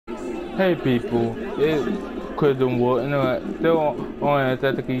Hey people, it's Quizzum Wood, and still on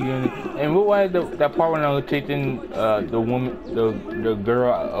Aesthetic Unit. And what was that part when I was chasing the woman, the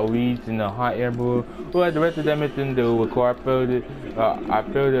girl Elise in the hot air balloon? What was the rest of that mission to record? I felt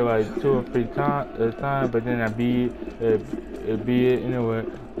it like 2 or 3 times, but then I beat it anyway.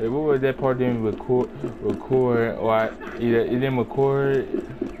 What was that part didn't record, or either it didn't record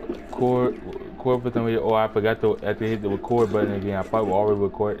for some reason, or I forgot to have to hit the record button again. I probably already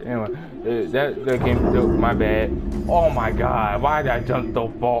record. Anyway, that game, my bad. Oh my god, why did I jump so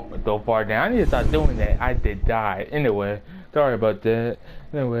far down? I need to stop doing that. I did die. Anyway, sorry about that.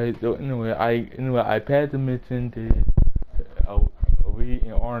 Anyway, I passed the mission to Reed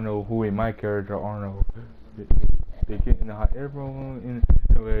and Arnold, who is my character, Arnold. They get in the hot air balloon.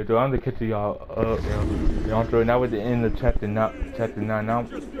 Anyway, so I'm gonna catch y'all up. That was the end of chapter 9. Now,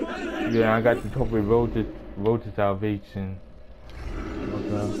 yeah, I got the trophy road to salvation.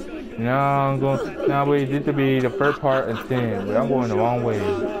 Okay. Now wait, this will be the first part of 10, but I'm going the wrong way.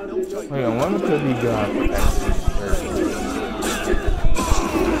 Wait, I wonder if he got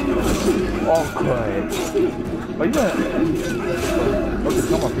oh, good. Oh, you gonna... Okay,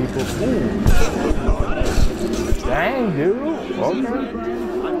 come on, people. Ooh. Dang, dude. Okay.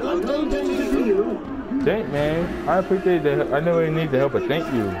 Thank, man. I appreciate that. I know you need the help, but thank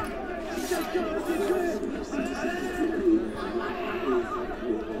you.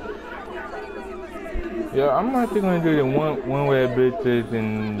 Yeah, I'm actually gonna do the one-way bitches,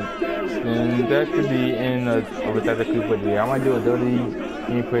 and that could be in of Aesthetic Cooper. I might do a dirty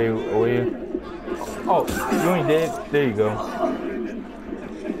gameplay away. Oh, you ain't dead? There you go.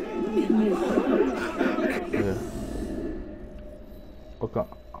 Yeah. Okay.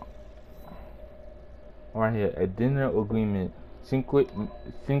 Right here, a dinner agreement. Secret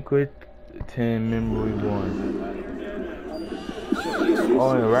 10 memory 1.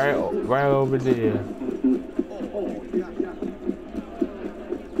 Oh, right over there.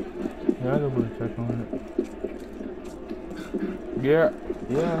 Yeah, I'll go check on it. Yeah,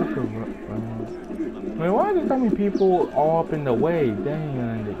 I could I mean, why are there so many people all up in the way? Dang,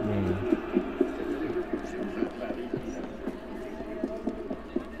 on the game.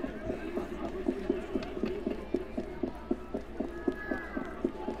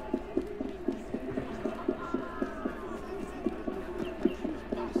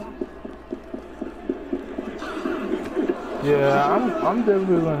 Yeah, I'm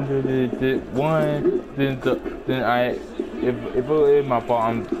definitely gonna do this one. Then if it is my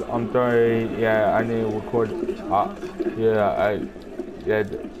fault, I'm sorry. Yeah, I didn't record.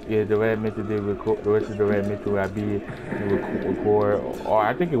 The red method did record. The rest of the red method I be record. Or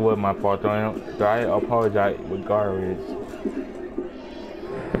I think it was my fault. So I apologize regardless.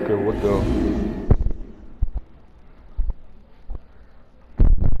 Okay, we'll go.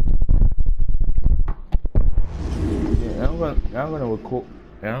 I'm gonna record,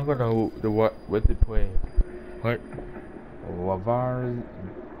 and I'm gonna do what's it play? What? Lavar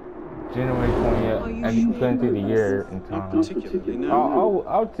January 20th, and you couldn't see the year in time. I'll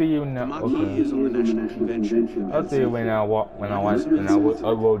see you now. Okay. Is on the National Convention. I'll see you when I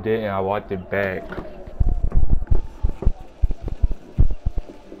upload it and I watch it back.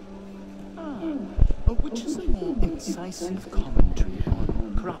 Which is a more incisive commentary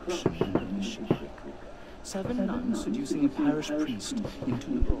on corruption and bishopric? 7 nuns seducing a parish priest into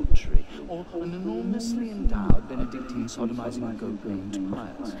debauchery, or an enormously endowed Benedictine sodomizing a goat named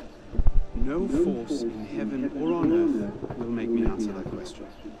Pius? No force in heaven or on earth will make me answer that question.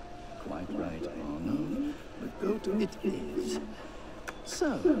 Quite right, Arno. The goat it is.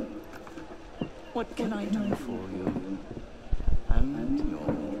 So, what can I do for you? And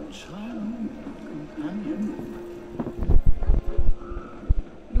your charming companion.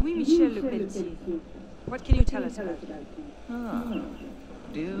 Louis Michel Le Pelletier. What can you tell us about him?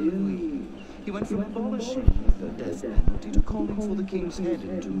 Dear Louis. He went from abolishing the death penalty to calling for the king's head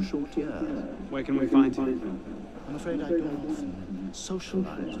in 2 short years. Where can we find him? I'm afraid I don't often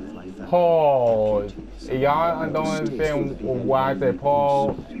socialize with my family. Paul, y'all don't understand why I said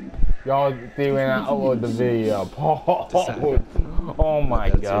Paul. Y'all see when I upload the video, Paul. Oh my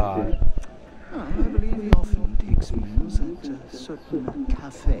God. I believe he often takes meals at a certain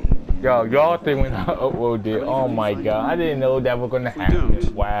cafe. Y'all think when I upload it, oh my God, I didn't know that was gonna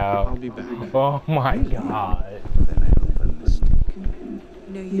happen. Wow. I'll be back. Oh my God. Then I hope I'm mistaken.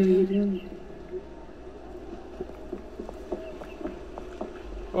 No, you don't.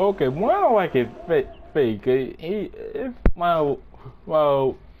 Okay, well, I don't like it fake.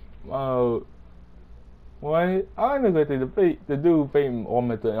 What? I don't know the dude fake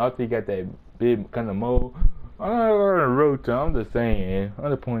almost until he got that big kind of mole. I'm not on the road to. I'm just saying.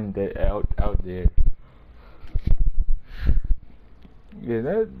 I'm just pointing that out there. Yeah,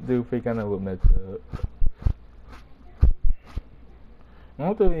 that dude fake kind of look messed up. I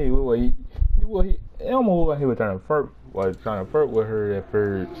don't think he looked like he almost looked like he was trying to flirt with her at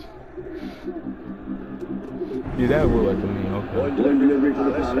first. Yeah, that would look like to me. Okay. Delivery to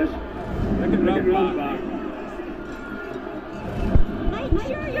the palace. Make it roundabout. Make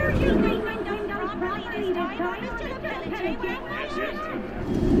sure you're using windows properly this time, or it's just a military weapon.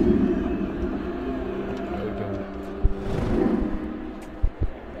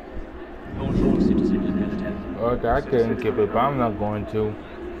 Bonjour, citizen inhabitant. Okay, I couldn't skip it, but I'm not going to.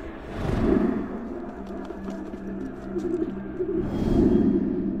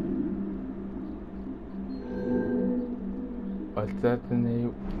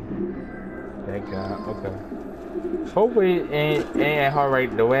 Assassinate that guy. Okay. Hopefully it ain't hard right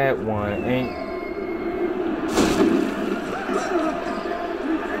the bad one. Ain't.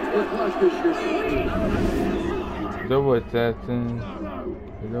 Double assassin.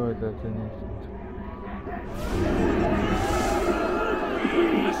 Double assassination.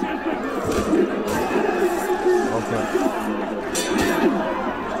 Okay.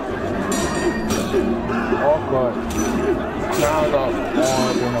 Oh God. Now the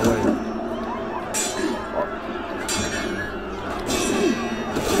arm went away.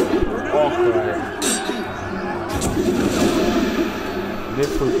 Oh God.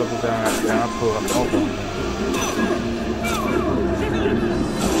 This puts up and down, pull up, open.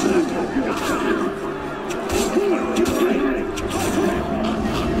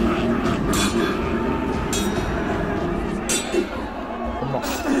 Come on.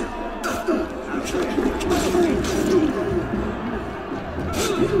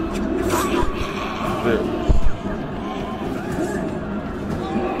 There.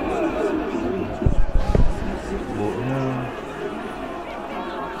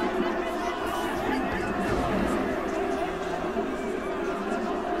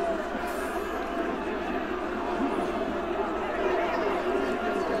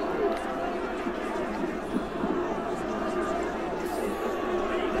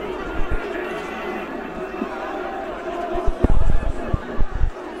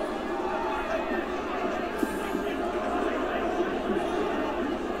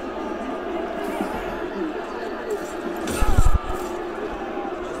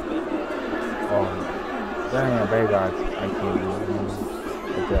 Damn, baby, I can't do it.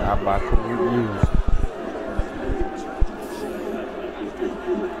 Okay, I could use.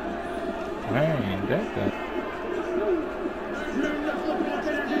 Man, that thing.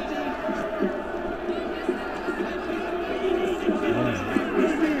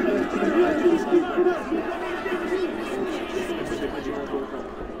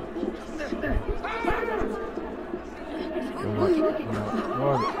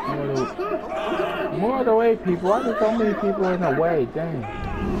 More of the way, people. Why there's so many people in the way? Dang.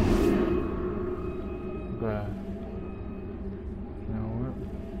 But, you know what?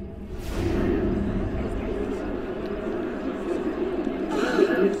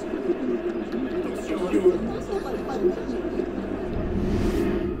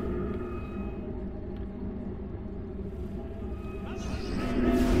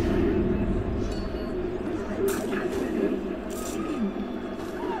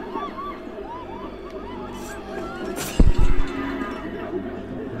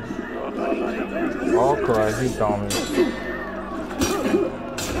 Oh Christ, he saw me.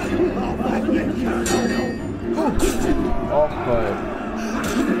 Oh Christ.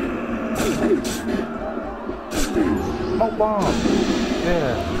 Oh bomb.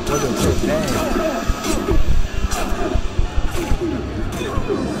 Yeah, what a good name.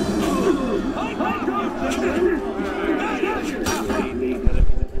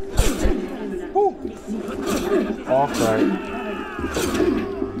 Oh Christ.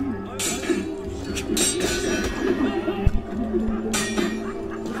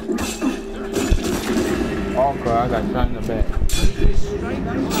 Oh God, I got shot in the back.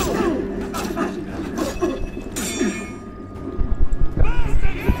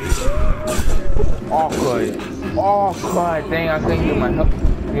 Oh God. Oh God, dang, I couldn't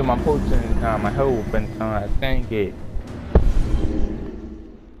get my potion in time, my hope in time. Dang it.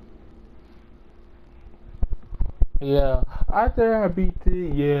 Yeah, after I beat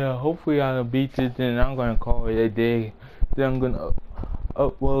it, yeah, hopefully I'll beat it, then I'm gonna call it a day. Then I'm gonna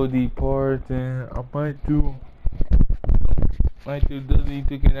upload the parts, and I might do Dizzy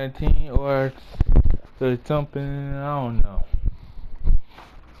to get 19 or something, I don't know.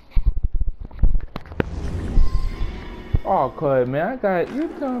 Oh, cuz, man, you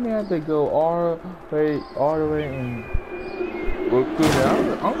telling me I have to go all the way and well, cool,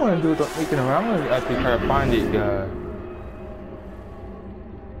 man, I'm gonna do the thinking around. I'm gonna actually try to find it, guys.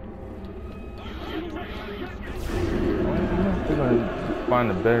 I'm gonna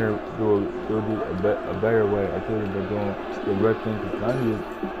find a better, do a better way. I told you they're doing the wrestling because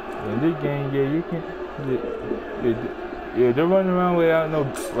in this game, yeah, you can, yeah, they're running around without no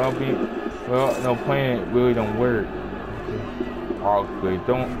plan. It really don't work. Oh, good.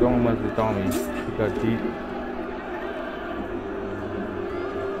 Don't mess with Tommy because he.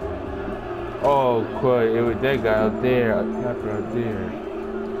 Oh, good. It was that guy out there. Not right there.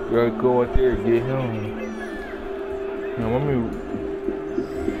 You gotta go out there and get him. Now, let me.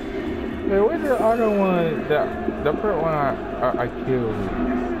 Hey, where's the other one? The first one I killed.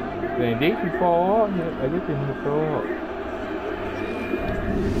 Then they can fall off. I guess they need to fall off.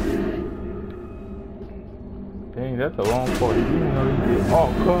 Dang, that's a long part. You didn't know you did. Oh,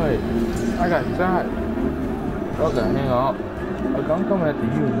 cut. I got shot. Okay, hang on. Okay, I'm coming after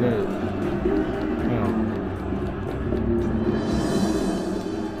you next. Hang on.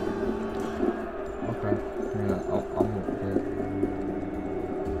 Okay, hang on. I'm okay.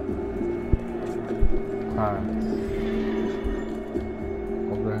 Hi.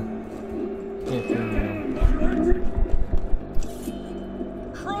 Okay. Can't see me.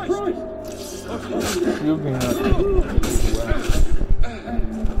 You can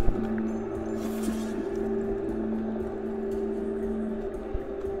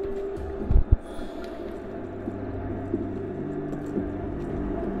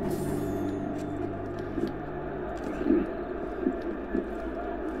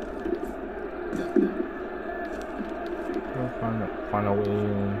find a way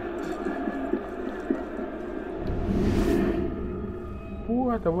in. Who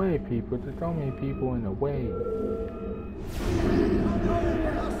are the way people? There's so many people in the way.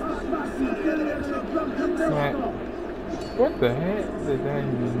 Man, what the heck does that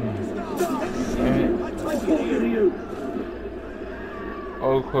mean?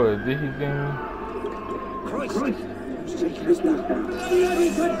 Oh, cool. Did he get me?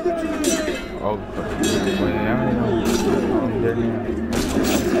 Oh, cool. Well, now I know. I'm dead now.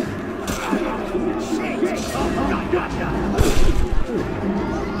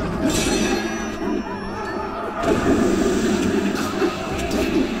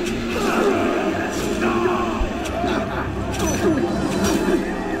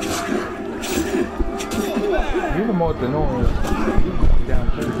 You're the most annoying. Down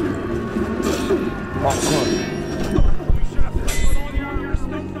too. Oh, God.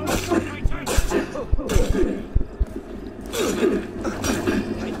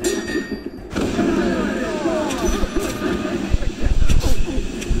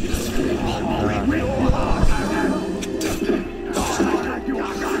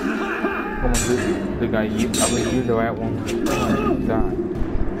 Come on, the guy, I mean, you're the right one. Die.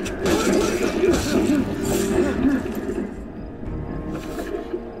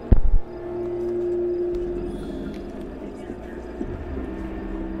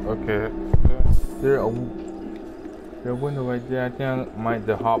 Okay, there's a window right there. I think I might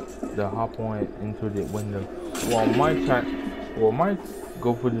hop on into the window. Well, I might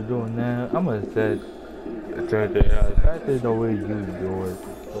go for the door now. I'm gonna set that's the way you do it.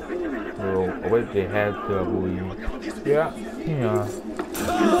 So what they have to, I believe. Yeah.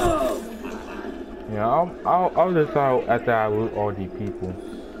 I'll decide after I loot all the people.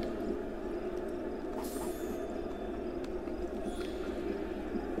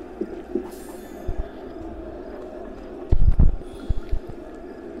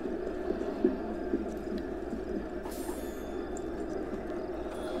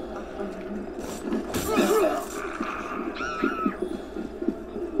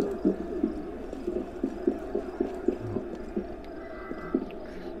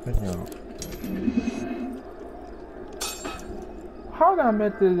 How did I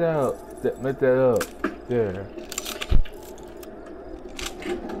mess this up? Mess that up there.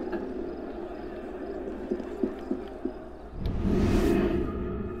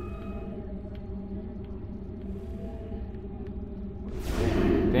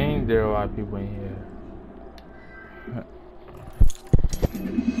 Dang, there are a lot of people in here.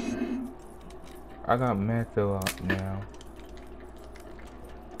 I got messed up now.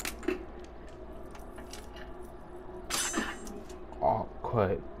 Oh,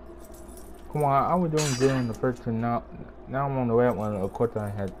 cut. Come on, I was doing good on the first one. Now I'm on the red one. Of course, I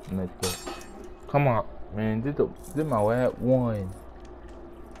had messed up. Come on, man. This is my red one.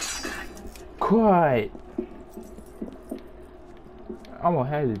 Cut. I'm gonna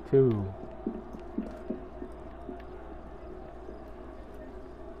have it too.